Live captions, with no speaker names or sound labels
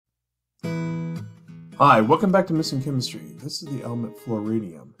Hi, welcome back to Missing Chemistry. This is the element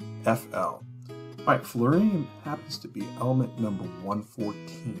fluorinium, Fl. Alright, fluorinium happens to be element number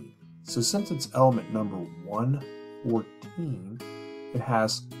 114. So since it's element number 114, it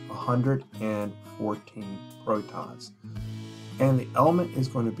has 114 protons. And the element is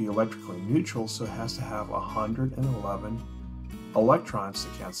going to be electrically neutral, so it has to have 111 electrons to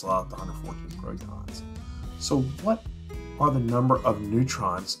cancel out the 114 protons. So what are the number of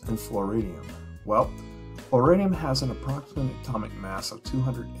neutrons in fluorinium? Well, fluorinium has an approximate atomic mass of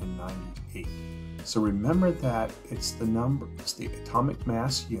 298. So remember that it's the atomic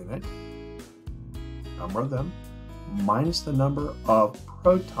mass unit, number of them, minus the number of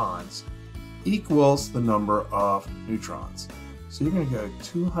protons equals the number of neutrons. So you're going to go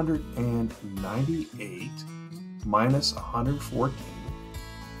 298 minus 114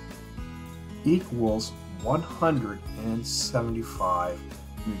 equals 175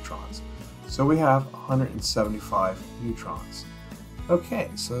 neutrons. So we have 175 neutrons. Okay,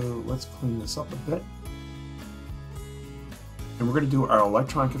 so let's clean this up a bit. And we're going to do our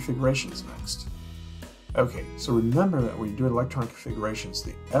electron configurations next. Okay, so remember that when you do electron configurations,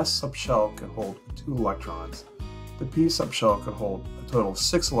 the S subshell can hold 2 electrons, the P subshell can hold a total of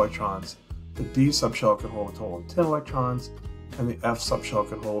 6 electrons, the D subshell can hold a total of 10 electrons, and the F subshell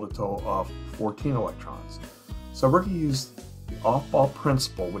can hold a total of 14 electrons. So we're going to use the off-ball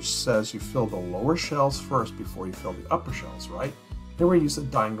principle, which says you fill the lower shells first before you fill the upper shells, right? Then we're going to use the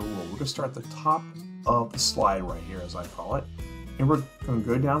diagonal rule. We're going to start at the top of the slide right here, as I call it, and we're going to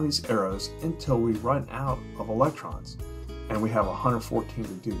go down these arrows until we run out of electrons. And we have 114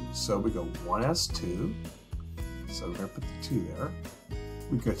 to do. So we go 1s2, so we're going to put the 2 there.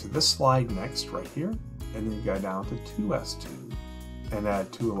 We go to this slide next, right here, and then we go down to 2s2 and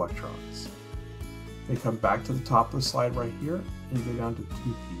add 2 electrons. Then come back to the top of the slide right here, and go down to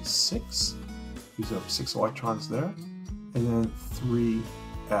 2p6, use up 6 electrons there, and then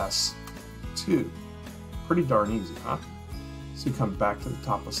 3s2. Pretty darn easy, huh? So you come back to the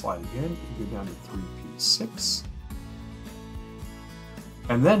top of the slide again, you go down to 3p6,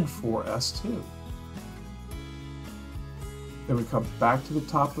 and then 4s2. Then we come back to the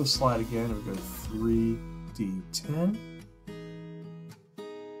top of the slide again, and we go to 3d10.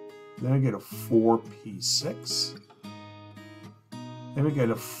 Then we go to 4p6. Then we go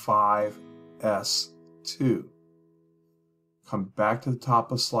to 5s2. Come back to the top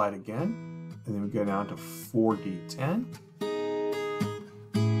of the slide again, and then we go down to 4d10.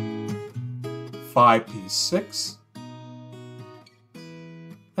 5p6.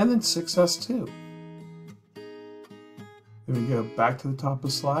 And then 6s2. Then we go back to the top of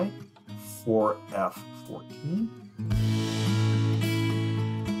the slide, 4f14.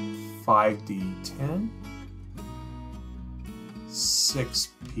 5d10,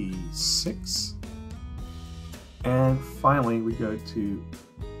 6p6, and finally we go to,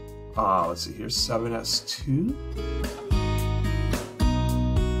 let's see here, 7s2,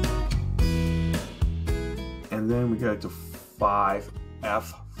 and then we go to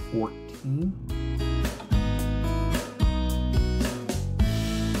 5f14.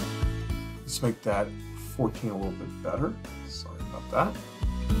 Let's make that 14 a little bit better. Sorry about that.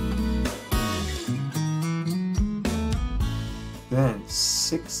 Then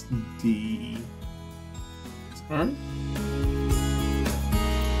 6d10,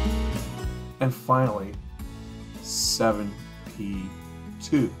 and finally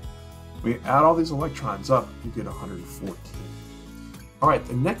 7p2. We add all these electrons up, you get 114. Alright,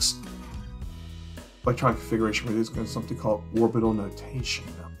 the next electron configuration we do is going to be something called orbital notation.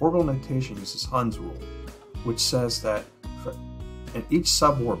 Now, orbital notation uses Hund's rule, which says that in each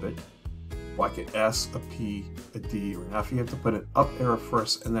suborbit, like an S, a P, a D, or an F, you have to put an up arrow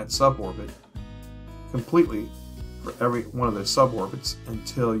first in that suborbit completely for every one of those suborbits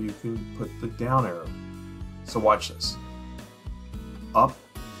until you can put the down arrow. So watch this. Up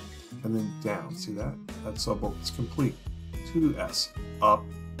and then down. See that? That suborbit's complete. 2S, up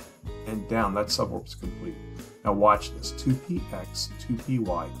and down. That suborbit's complete. Now watch this. 2px, 2py,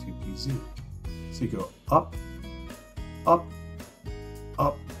 2pz. So you go up, up,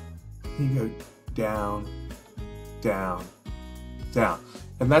 up, and you go down, down, down.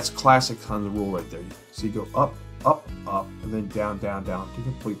 And that's classic Hund's rule right there. So you go up, up, up, and then down, down, down to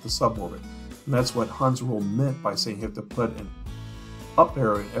complete the suborbit. And that's what Hund's rule meant by saying you have to put an up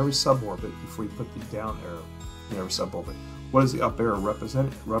arrow in every suborbit before you put the down arrow in every suborbit. What does the up arrow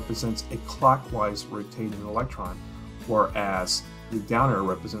represent? It represents a clockwise rotating electron, whereas the down arrow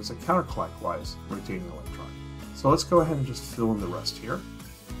represents a counterclockwise rotating electron. So let's go ahead and just fill in the rest here.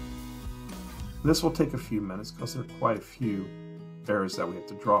 This will take a few minutes because there are quite a few arrows that we have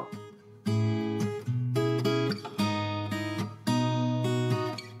to draw.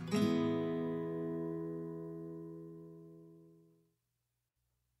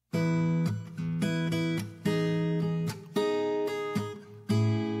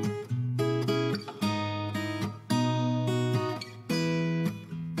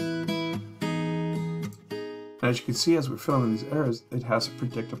 And as you can see, as we fill in these errors, it has a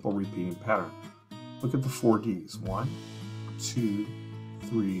predictable repeating pattern. Look at the 4 Ds. 1, 2,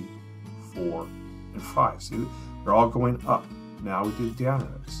 3, 4, and 5. See, they're all going up. Now we do the down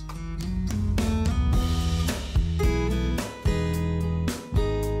arrows.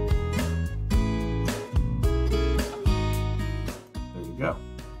 There you go.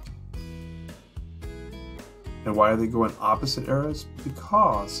 And why are they going opposite arrows?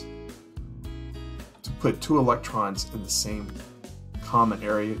 Because to put 2 electrons in the same common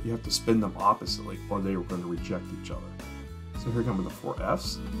area, you have to spin them oppositely, or they are going to reject each other. So here come the 4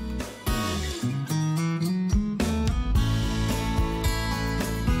 Fs.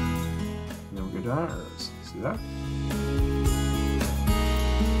 And then we go down arrows. See that?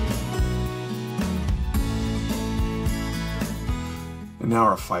 And now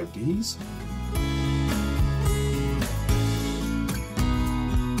our 5 Ds.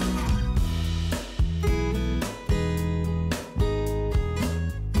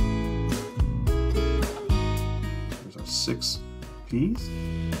 There's our 6 Ps.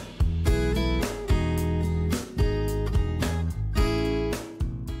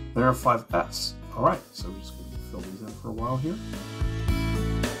 There are 5 Fs. Alright, so we're just going to fill these in for a while here.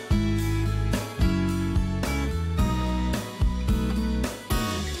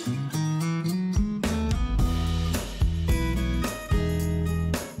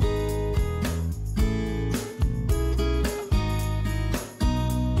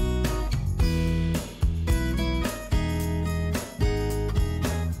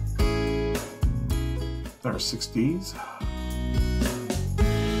 There are 6 Ds.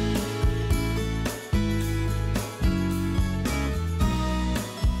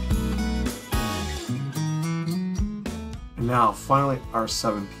 And now, finally, our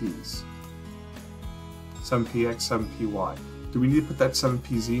 7 Ps. 7px, 7py. Do we need to put that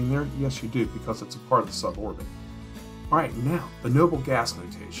 7pz in there? Yes, you do, because it's a part of the suborbit. Alright, now, the noble gas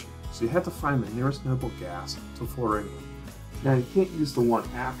notation. So you have to find the nearest noble gas to fluorinium. Now, you can't use the one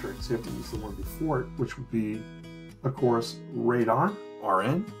after it, so you have to use the one before it, which would be, of course, radon,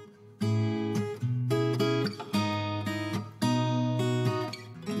 Rn.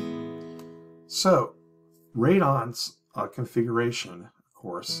 So, radon's configuration, of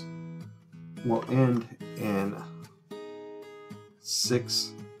course, will end in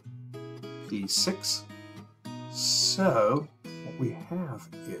 6p6. So, what we have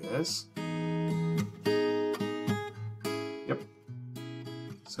is,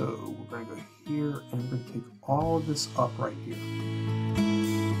 so we're going to go here and we're going to take all of this up right here.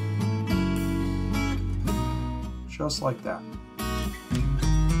 Just like that.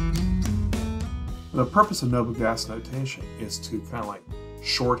 The purpose of noble gas notation is to kind of like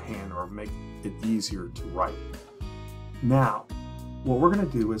shorthand or make it easier to write. Now, what we're going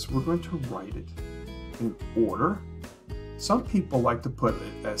to do is we're going to write it in order. Some people like to put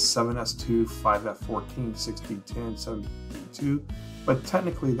it as 7s2, 5f14, 6d10, 7d2, but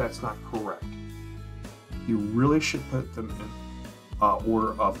technically that's not correct. You really should put them in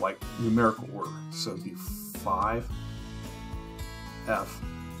order of like numerical order. So it'd be 5f14,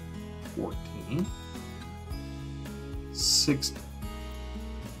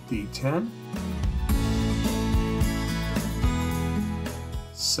 6d10,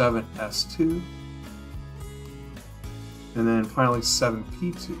 7s2, and then finally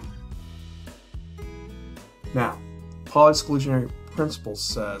 7p2. Now, Pauli's exclusionary principle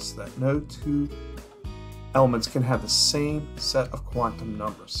says that no 2 elements can have the same set of quantum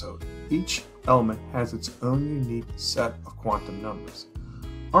numbers. So each element has its own unique set of quantum numbers.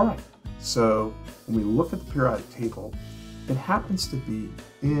 Alright, so when we look at the periodic table, it happens to be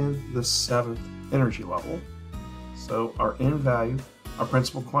in the 7th energy level. So our N value, our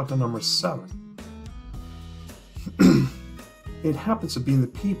principal quantum number is 7. It happens to be in the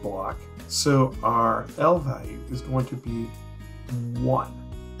P block, so our L value is going to be 1.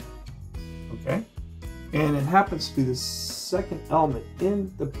 Okay? And it happens to be the 2nd element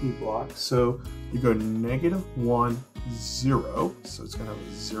in the P block, so you go -1, 0, so it's going to have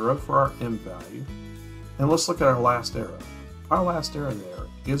a 0 for our M value. And let's look at our last arrow. Our last arrow there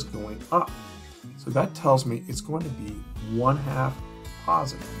is going up. So that tells me it's going to be 1/2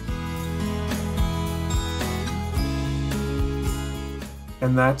 positive.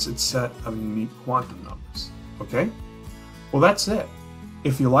 And that's its set of unique quantum numbers. Okay? Well, that's it.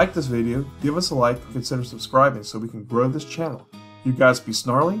 If you like this video, give us a like and consider subscribing so we can grow this channel. You guys be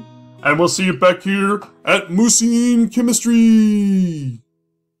snarly, and we'll see you back here at Musin Chemistry!